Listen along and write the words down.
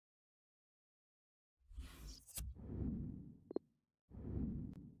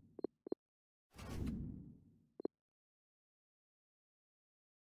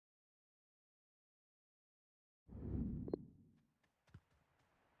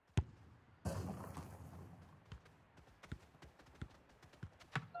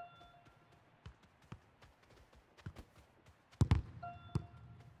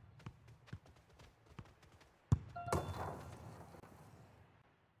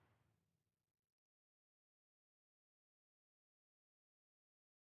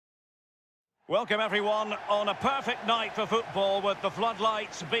Welcome everyone on a perfect night for football with the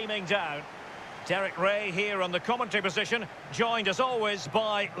floodlights beaming down. Derek Ray here on the commentary position, joined as always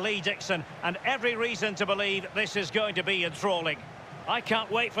by Lee Dixon, and every reason to believe this is going to be enthralling. I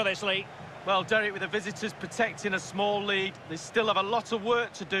can't wait for this, Lee. Well, Derek, with the visitors protecting a small lead, they still have a lot of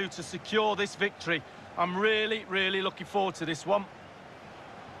work to do to secure this victory. I'm really looking forward to this one.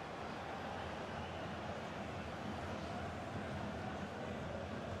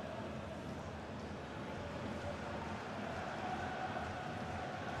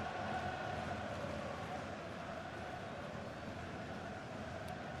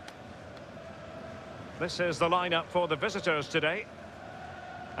 This is the lineup for the visitors today.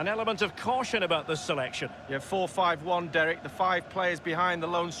 An element of caution about this selection. Yeah, 4-5-1, Derek. The 5 players behind the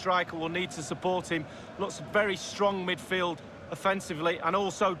lone striker will need to support him. Looks very strong midfield offensively and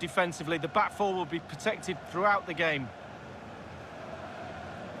also defensively. The back four will be protected throughout the game.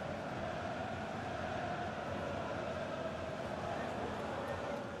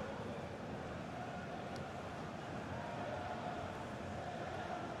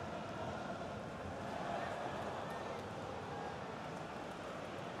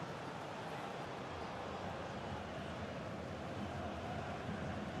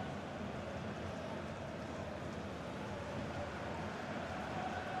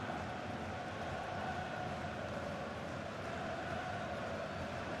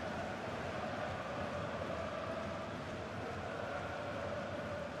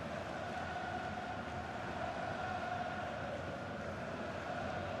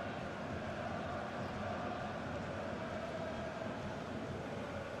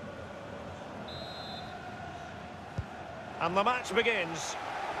 And the match begins.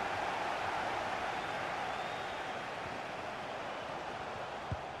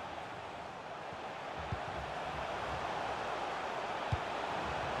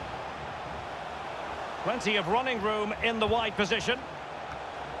 Plenty of running room in the wide position.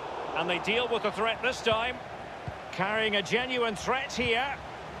 And they deal with the threat this time. Carrying a genuine threat here.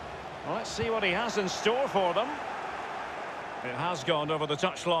 Well, let's see what he has in store for them. It has gone over the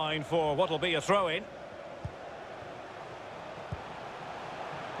touchline for what will be a throw-in.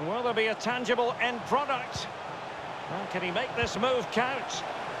 Will there be a tangible end product? Well, can he make this move count?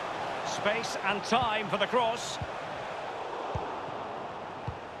 Space and time for the cross.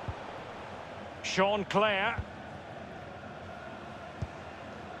 Sean Clare.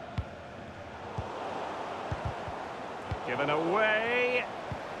 Given away.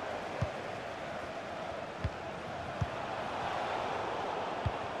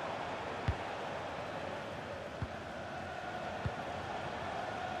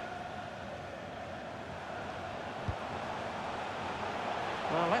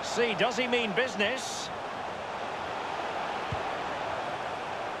 Well, let's see, does he mean business?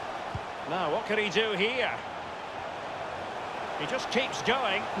 Now, what can he do here? He just keeps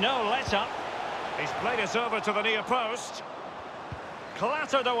going, no let-up. He's played it over to the near post.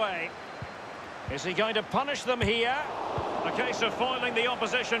 Clattered away. Is he going to punish them here? A case of foiling the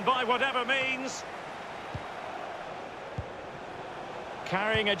opposition by whatever means.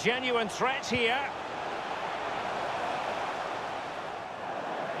 Carrying a genuine threat here.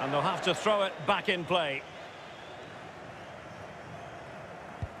 And they'll have to throw it back in play.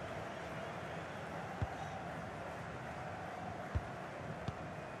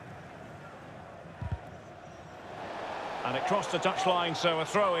 And it crossed the touchline, so a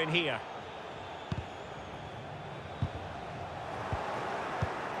throw in here.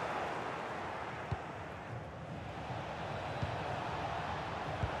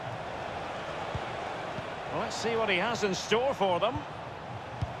 Well, let's see what he has in store for them.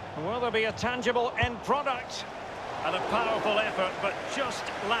 Will there be a tangible end product? And a powerful effort, but just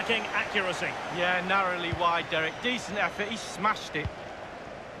lacking accuracy. Yeah, narrowly wide, Derek. Decent effort, he smashed it.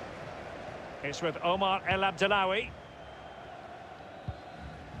 It's with Omar El Abdellaoui.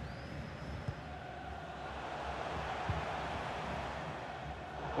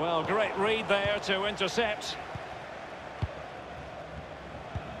 Well, great read there to intercept.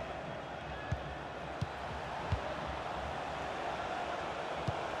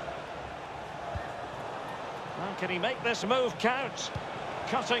 Can he make this move count?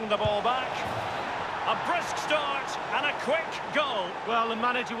 Cutting the ball back. A brisk start and a quick goal. Well, the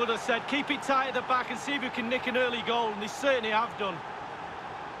manager would have said, keep it tight at the back and see if you can nick an early goal, and they certainly have done.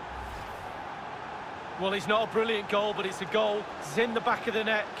 Well, it's not a brilliant goal, but it's a goal. It's in the back of the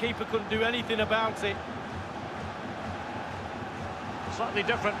net. Keeper couldn't do anything about it. Slightly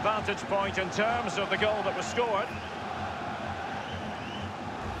different vantage point in terms of the goal that was scored.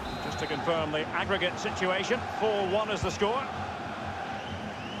 Just to confirm the aggregate situation, 4-1 is the score.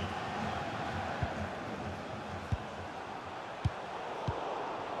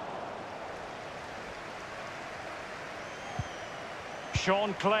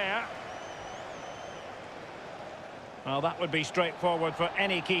 Sean Clare. Well, that would be straightforward for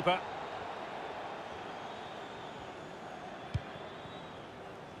any keeper.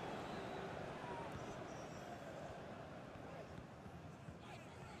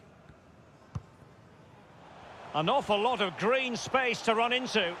 An awful lot of green space to run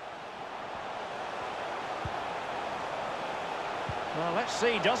into. Well, let's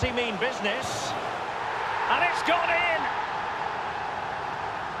see, does he mean business? And it's gone in!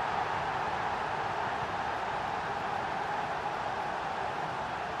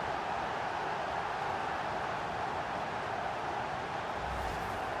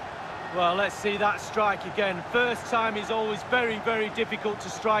 Well, let's see that strike again. First time is always very, very difficult to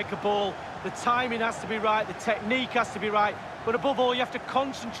strike a ball. The timing has to be right, the technique has to be right, but above all, you have to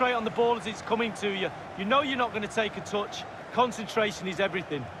concentrate on the ball as it's coming to you. You know you're not going to take a touch. Concentration is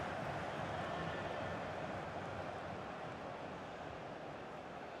everything.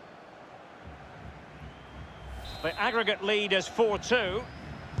 The aggregate lead is 4-2.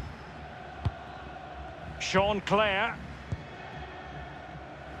 Sean Clare.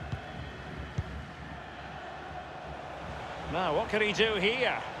 Now, what can he do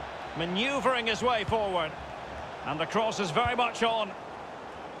here? Manoeuvring his way forward. And the cross is very much on.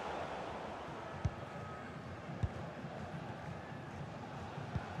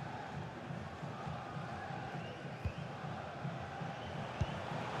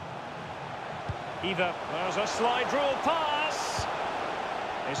 Eva, there's a slide rule pass.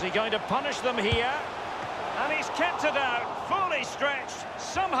 Is he going to punish them here? And he's kept it out, fully stretched,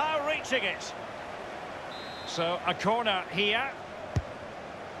 somehow reaching it. So a corner here.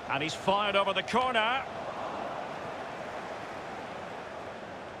 And he's fired over the corner.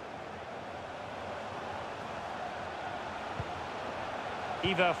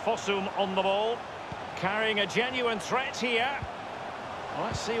 Eva Fossum on the ball. Carrying a genuine threat here. Well,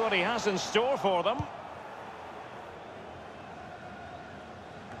 let's see what he has in store for them.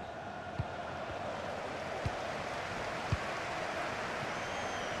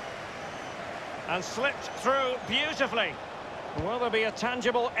 And slipped through beautifully. Will there be a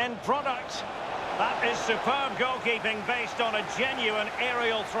tangible end product? That is superb goalkeeping based on a genuine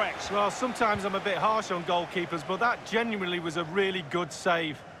aerial threat. Well, sometimes I'm a bit harsh on goalkeepers, but that genuinely was a really good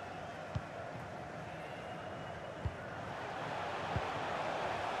save.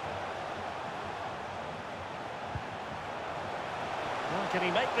 Well, can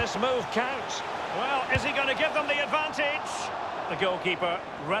he make this move count? Well, is he going to give them the advantage? The goalkeeper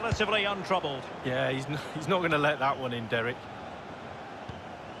relatively untroubled. Yeah, he's not going to let that one in, Derek.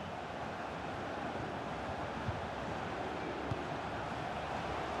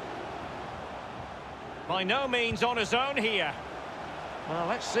 By no means on his own here. Well,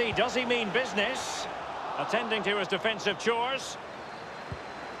 let's see, does he mean business? Attending to his defensive chores.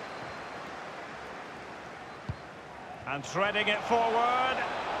 And threading it forward.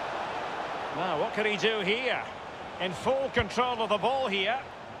 Now, what can he do here? In full control of the ball here.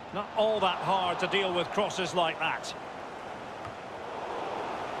 Not all that hard to deal with crosses like that.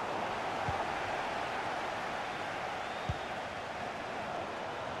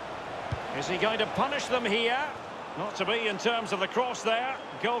 Is he going to punish them here? Not to be in terms of the cross there.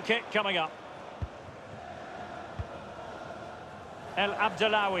 Goal kick coming up. El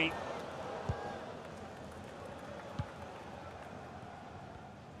Abdellaoui.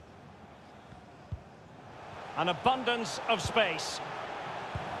 An abundance of space.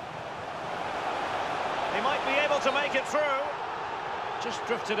 He might be able to make it through. Just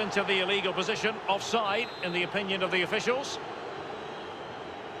drifted into the illegal position, offside, in the opinion of the officials.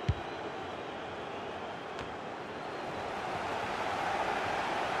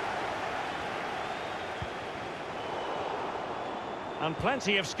 And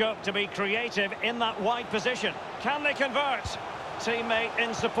plenty of scope to be creative in that wide position. Can they convert? Teammate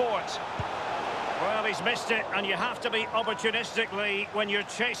in support. Well, he's missed it, and you have to be opportunistically when you're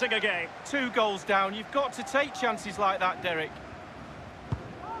chasing a game. 2 goals down. You've got to take chances like that, Derek.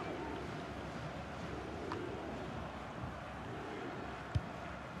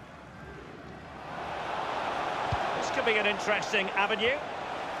 This could be an interesting avenue.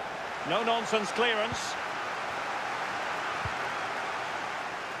 No-nonsense clearance.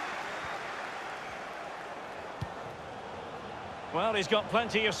 Well, he's got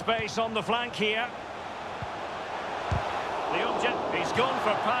plenty of space on the flank here. The object, he's gone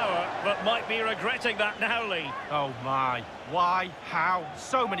for power, but might be regretting that now, Lee. Oh, my. Why? How?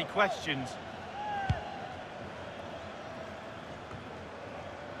 So many questions.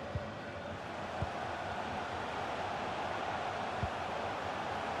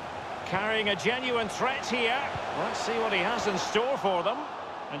 Carrying a genuine threat here. Let's see what he has in store for them.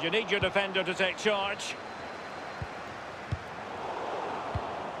 And you need your defender to take charge.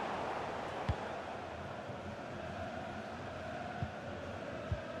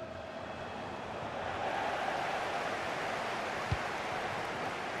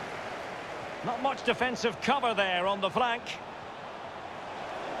 Not much defensive cover there on the flank.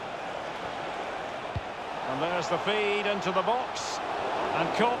 And there's the feed into the box. And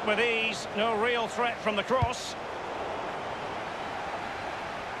caught with ease. No real threat from the cross.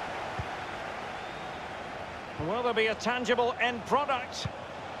 Will there be a tangible end product?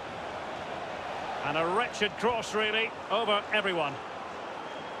 And a wretched cross, really, over everyone.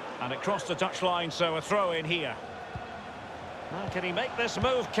 And it crossed the touchline, so a throw in here. Now, can he make this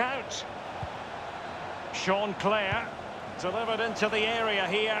move count? Sean Clare delivered into the area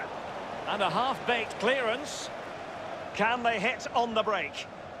here. And a half-baked clearance. Can they hit on the break?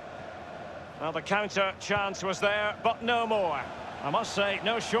 Well, the counter chance was there, but no more. I must say,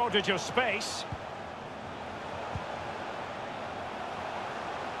 no shortage of space.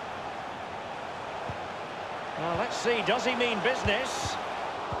 Well, let's see, does he mean business?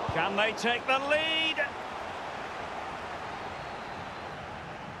 Can they take the lead?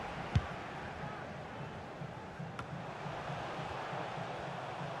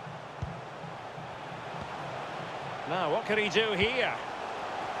 Now, what can he do here?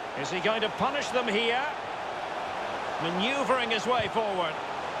 Is he going to punish them here? Manoeuvring his way forward.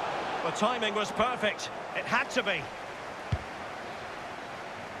 The timing was perfect. It had to be.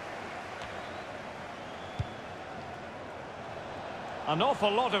 An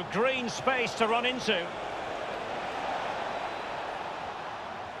awful lot of green space to run into.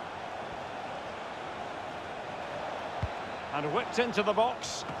 And whipped into the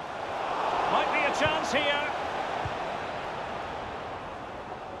box. Might be a chance here.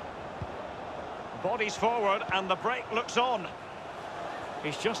 Bodies forward and the break looks on.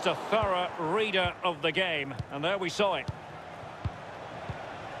 He's just a thorough reader of the game. And there we saw it.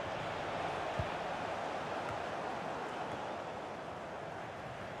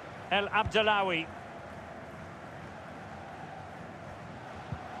 El Abdellaoui.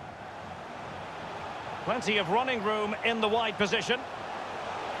 Plenty of running room in the wide position.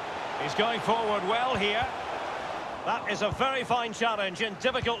 He's going forward well here. That is a very fine challenge in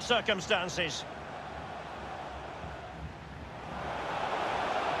difficult circumstances.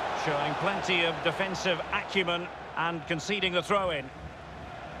 Showing plenty of defensive acumen and conceding the throw-in.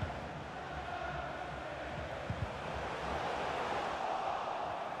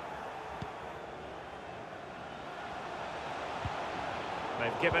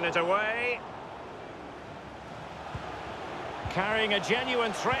 They've given it away. Carrying a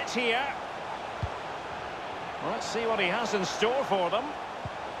genuine threat here. Well, let's see what he has in store for them.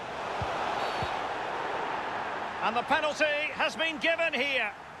 And the penalty has been given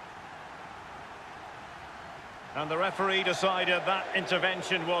here. And the referee decided that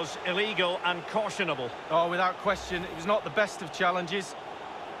intervention was illegal and cautionable. Oh, without question, it was not the best of challenges.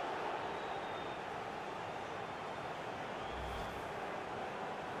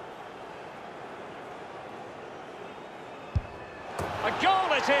 A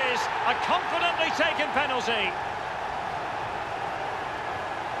goal it is, a confidently taken penalty.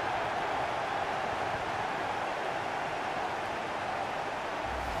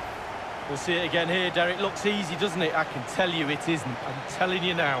 We'll see it again here, Derek. Looks easy, doesn't it? I can tell you it isn't. I'm telling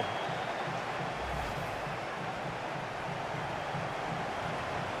you now.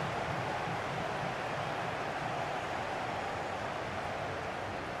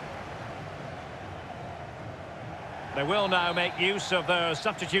 They will now make use of their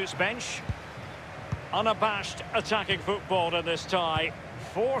substitutes bench. Unabashed attacking football in this tie.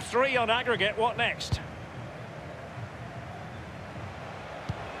 4-3 on aggregate. What next?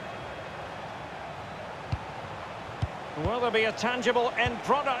 Will there be a tangible end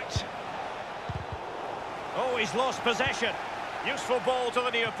product? Oh, he's lost possession. Useful ball to the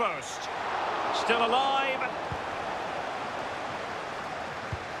near post. Still alive.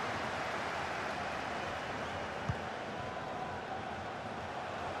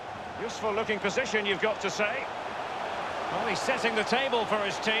 Useful looking position, you've got to say. Well, he's setting the table for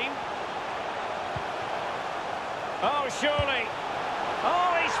his team. Oh, surely.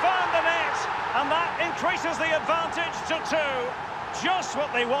 Oh, he's found the net. And that increases the advantage to 2. Just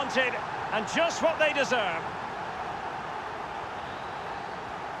what they wanted and just what they deserve.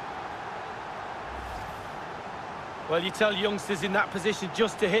 Well, you tell youngsters in that position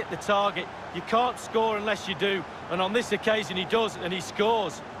just to hit the target. You can't score unless you do. And on this occasion he does, and he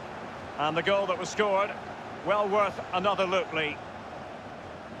scores. And the goal that was scored, well worth another look, Lee.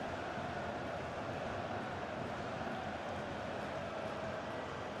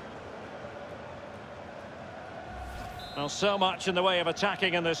 Well, so much in the way of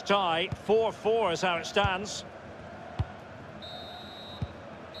attacking in this tie. 4-4 is how it stands.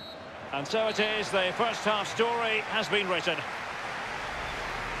 And so it is, the first half story has been written.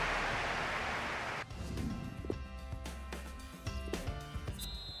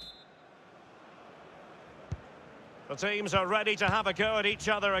 The teams are ready to have a go at each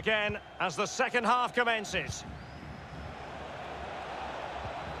other again as the second half commences.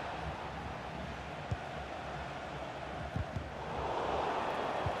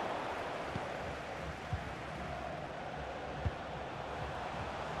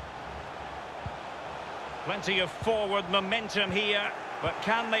 Plenty of forward momentum here, but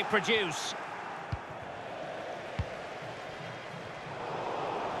can they produce?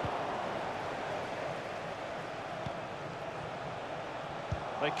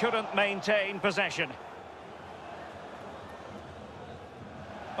 They couldn't maintain possession.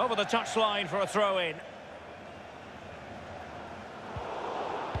 Over the touchline for a throw-in.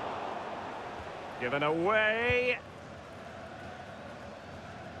 Given away.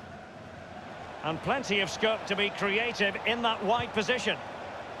 And plenty of scope to be creative in that wide position.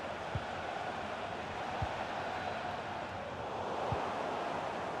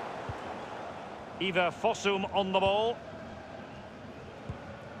 Eva Fossum on the ball.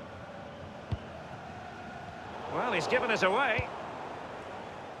 Well, he's given us away.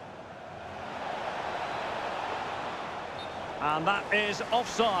 And that is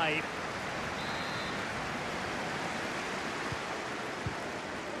offside.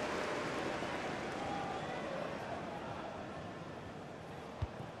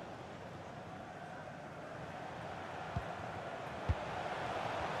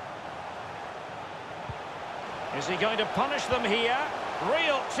 Is he going to punish them here?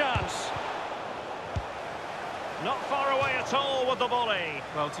 Real chance. Not far away at all with the volley.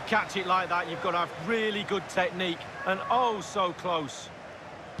 Well, to catch it like that, you've got to have really good technique. And oh, so close.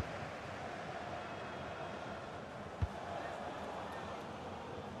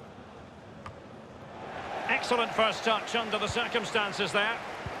 Excellent first touch under the circumstances there.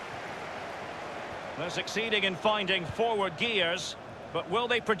 They're succeeding in finding forward gears. But will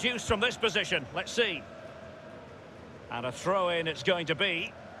they produce from this position? Let's see. And a throw-in it's going to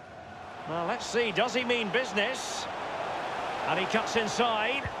be. Well, let's see, does he mean business? And he cuts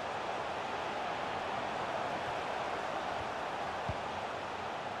inside.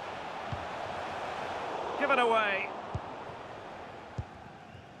 Given away.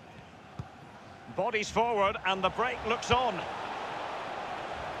 Bodies forward and the break looks on.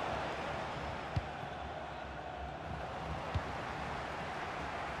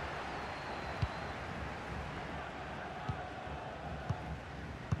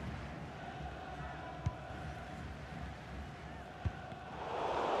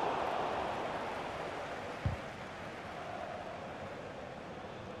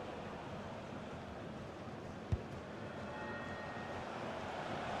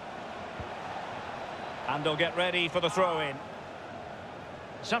 And they'll get ready for the throw-in.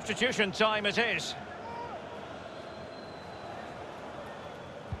 Substitution time it is.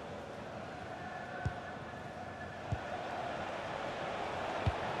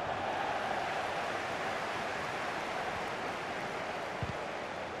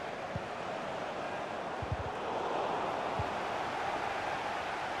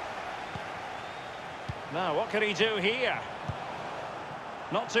 Now, what can he do here?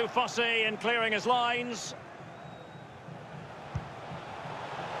 Not too fussy in clearing his lines.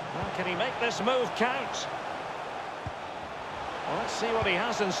 Well, can he make this move count? Well, let's see what he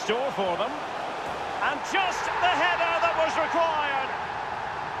has in store for them. And just the header that was required.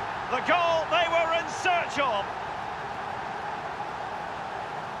 The goal they were in search of.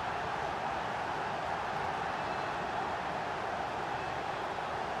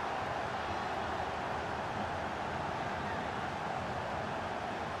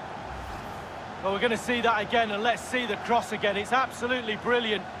 Well, we're going to see that again, and let's see the cross again. It's absolutely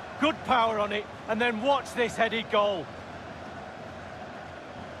brilliant. Good power on it, and then watch this headed goal.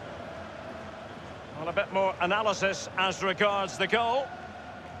 Well, a bit more analysis as regards the goal.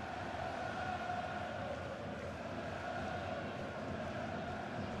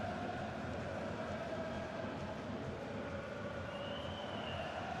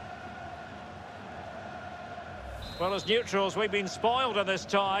 Well, as neutrals, we've been spoiled in this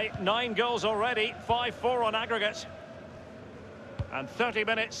tie. 9 goals already, 5-4 on aggregate. And 30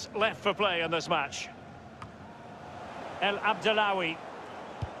 minutes left for play in this match. El Abdellaoui.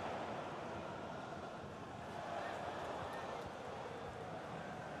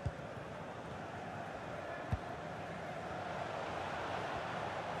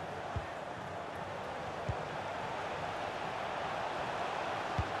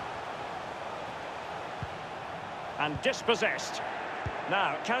 And dispossessed.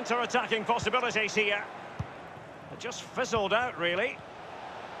 Now, counter-attacking possibilities here. It just fizzled out, really.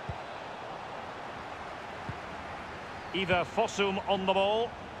 Ivar Fossum on the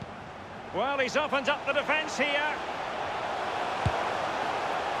ball. Well, he's opened up the defence here.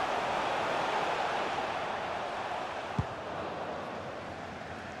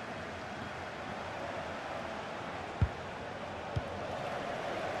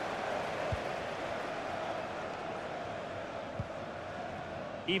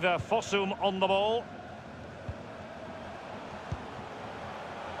 Ivar Fossum on the ball.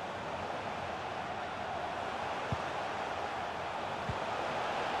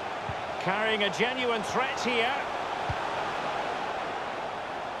 Carrying a genuine threat here.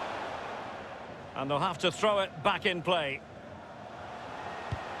 And they'll have to throw it back in play.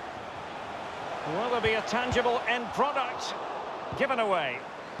 Will there be a tangible end product given away?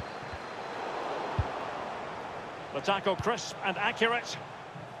 The tackle crisp and accurate.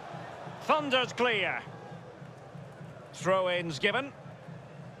 Thundered clear. Throw-ins given.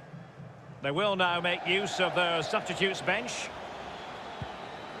 They will now make use of their substitutes bench.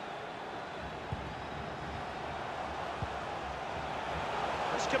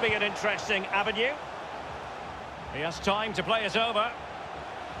 This could be an interesting avenue. He has time to play it over.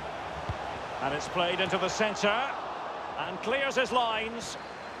 And it's played into the centre. And clears his lines.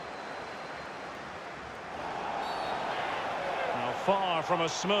 Far from a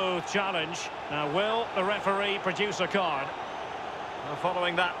smooth challenge. Now, will the referee produce a card? Well,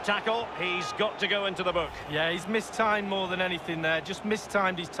 following that tackle, he's got to go into the book. Yeah, he's mistimed more than anything there. Just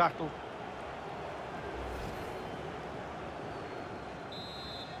mistimed his tackle.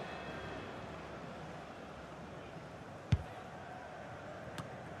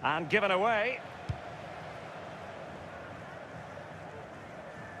 And given away.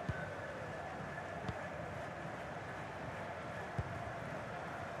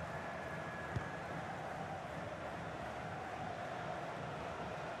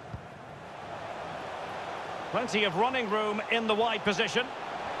 Plenty of running room in the wide position.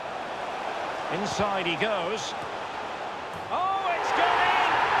 Inside he goes. Oh, it's gone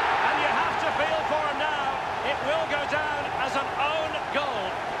in! And you have to feel for him now. It will go down as an own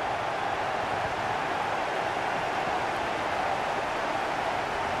goal.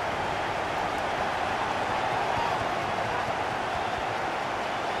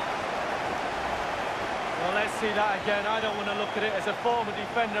 Well, let's see that again. I don't want to look at it as a former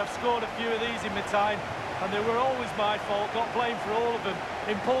defender. I've scored a few of these in my time. And they were always my fault, got blamed for all of them.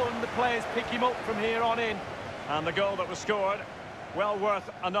 Important the players pick him up from here on in. And the goal that was scored, well worth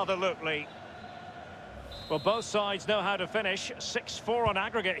another look, Lee. Well, both sides know how to finish. 6-4 on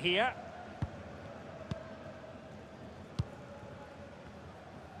aggregate here.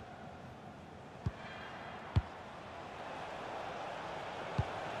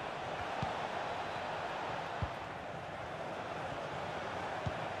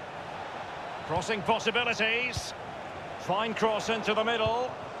 Crossing possibilities. Fine cross into the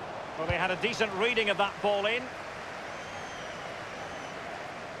middle. Well, they had a decent reading of that ball in.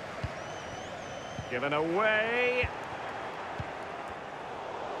 Given away.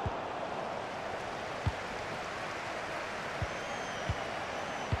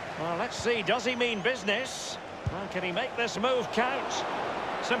 Well, let's see. Does he mean business? Well, can he make this move count?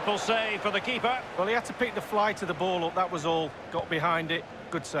 Simple save for the keeper. Well, he had to pick the flight of the ball up, that was all. Got behind it.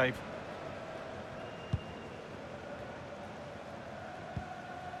 Good save.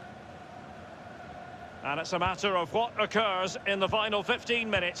 And it's a matter of what occurs in the final 15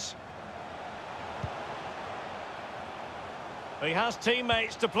 minutes. He has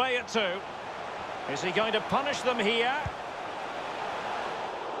teammates to play it to. Is he going to punish them here?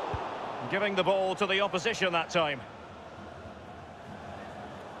 Giving the ball to the opposition that time.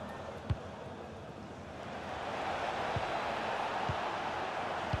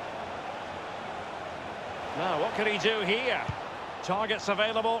 Now, what can he do here? Targets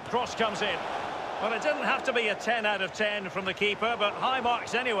available, cross comes in. Well, it didn't have to be a 10 out of 10 from the keeper, but high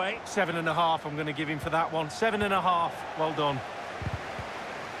marks anyway. 7.5 I'm going to give him for that one. 7.5. Well done.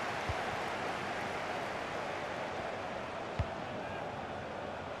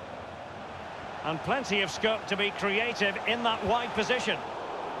 And plenty of scope to be creative in that wide position.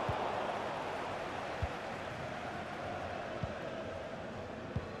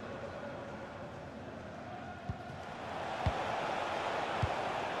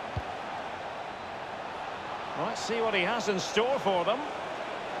 Let's see what he has in store for them.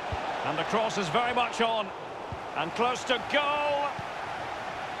 And the cross is very much on. And close to goal.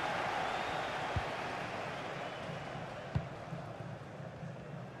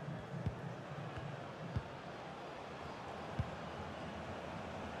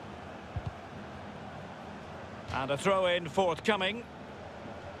 And a throw-in forthcoming.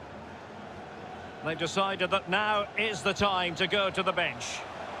 They've decided that now is the time to go to the bench.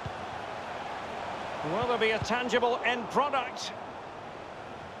 Will there be a tangible end product?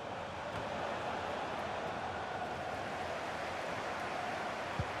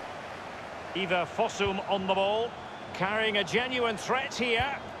 Fossum on the ball, carrying a genuine threat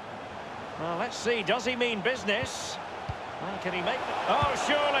here. Well, let's see, does he mean business? Well, can he make it? Oh,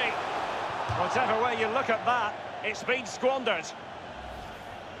 surely! Whatever way you look at that, it's been squandered.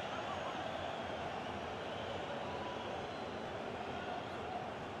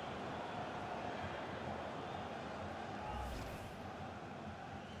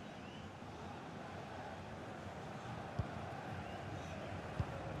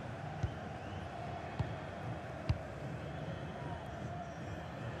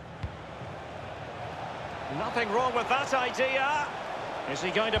 Nothing wrong with that idea. Is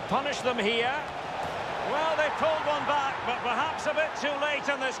he going to punish them here? Well, they pulled one back, but perhaps a bit too late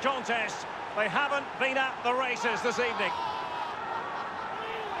in this contest. They haven't been at the races this evening.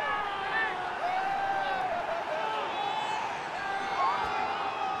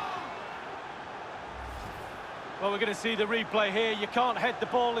 Well, we're going to see the replay here. You can't head the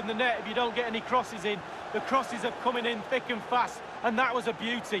ball in the net if you don't get any crosses in. The crosses are coming in thick and fast, and that was a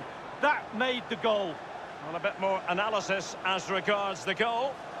beauty. That made the goal. Well, a bit more analysis as regards the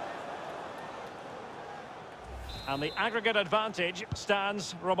goal. And the aggregate advantage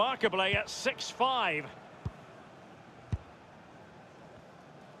stands remarkably at 6-5.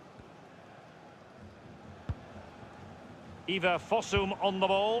 Fossum on the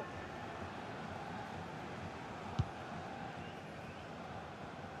ball.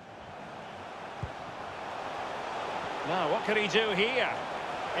 Now, what can he do here?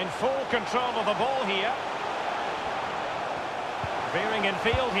 In full control of the ball here. Veering in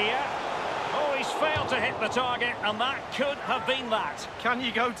field here. Oh, he's failed to hit the target, and that could have been that. Can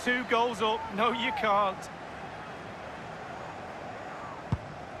you go 2 goals up? No, you can't.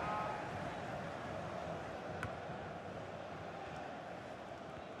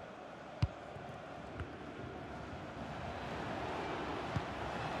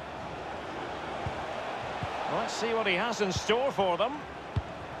 Let's see what he has in store for them.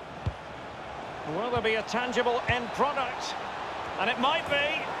 Will there be a tangible end product? And it might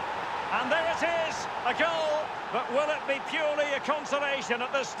be. And there it is, a goal. But will it be purely a consolation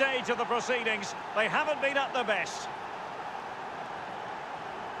at this stage of the proceedings? They haven't been at their best.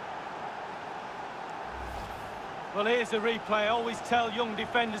 Well, here's a replay. I always tell young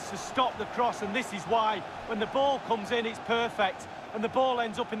defenders to stop the cross, and this is why. When the ball comes in, it's perfect. And the ball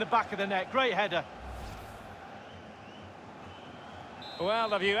ends up in the back of the net. Great header.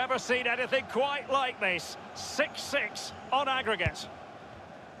 Well, have you ever seen anything quite like this? 6-6 on aggregate.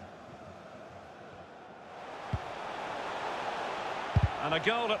 And a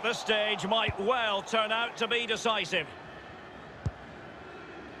goal at this stage might well turn out to be decisive.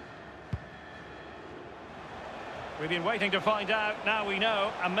 We've been waiting to find out. Now we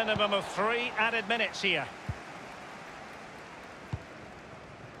know a minimum of 3 added minutes here.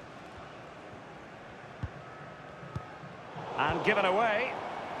 And given away.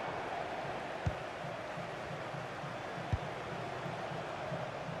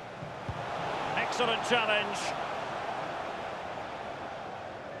 Excellent challenge.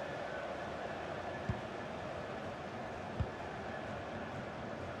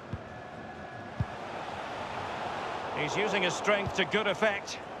 He's using his strength to good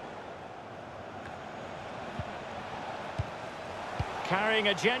effect. Carrying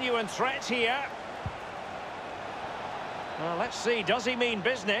a genuine threat here. Well, let's see, does he mean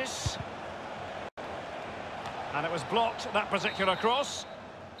business? And it was blocked, that particular cross.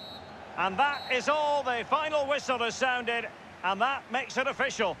 And that is all. The final whistle has sounded, and that makes it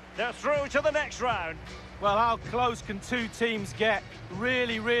official. They're through to the next round. Well, how close can 2 teams get?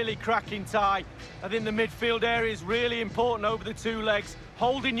 Really, really cracking tie. I think the midfield area is really important over the 2 legs.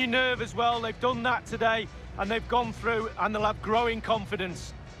 Holding your nerve as well. They've done that today, and they've gone through, and they'll have growing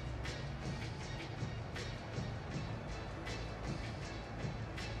confidence.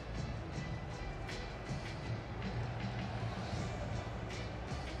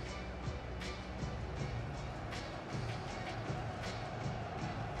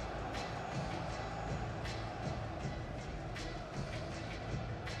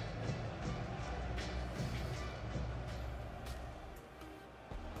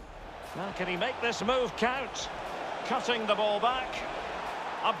 Now, can he make this move count? Cutting the ball back.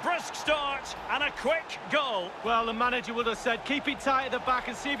 A brisk start and a quick goal. Well, the manager would have said, keep it tight at the back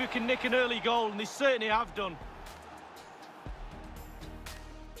and see if you can nick an early goal, and they certainly have done.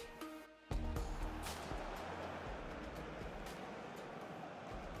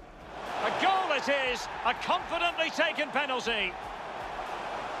 it is, a confidently taken penalty.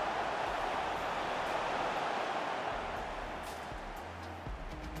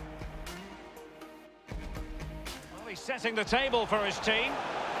 Well, he's setting the table for his team.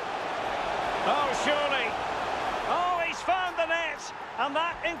 Oh, surely. Oh, he's found the net, and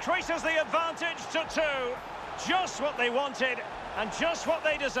that increases the advantage to 2. Just what they wanted, and just what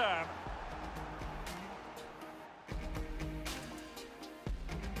they deserve.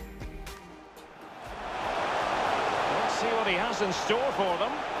 Let's see what he has in store for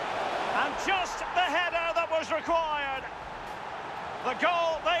them. And just the header that was required. The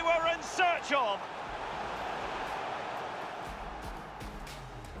goal they were in search of.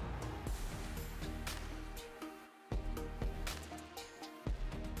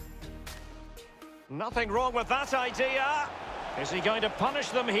 Nothing wrong with that idea. Is he going to punish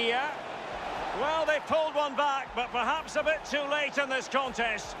them here? Well, they pulled one back, but perhaps a bit too late in this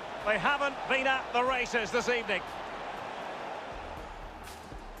contest. They haven't been at the races this evening.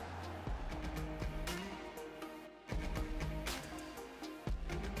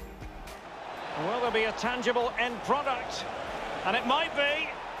 Will there be a tangible end product? And it might be.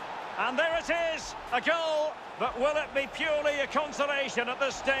 And there it is, a goal. But will it be purely a consolation at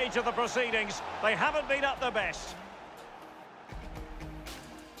this stage of the proceedings? They haven't been at their best.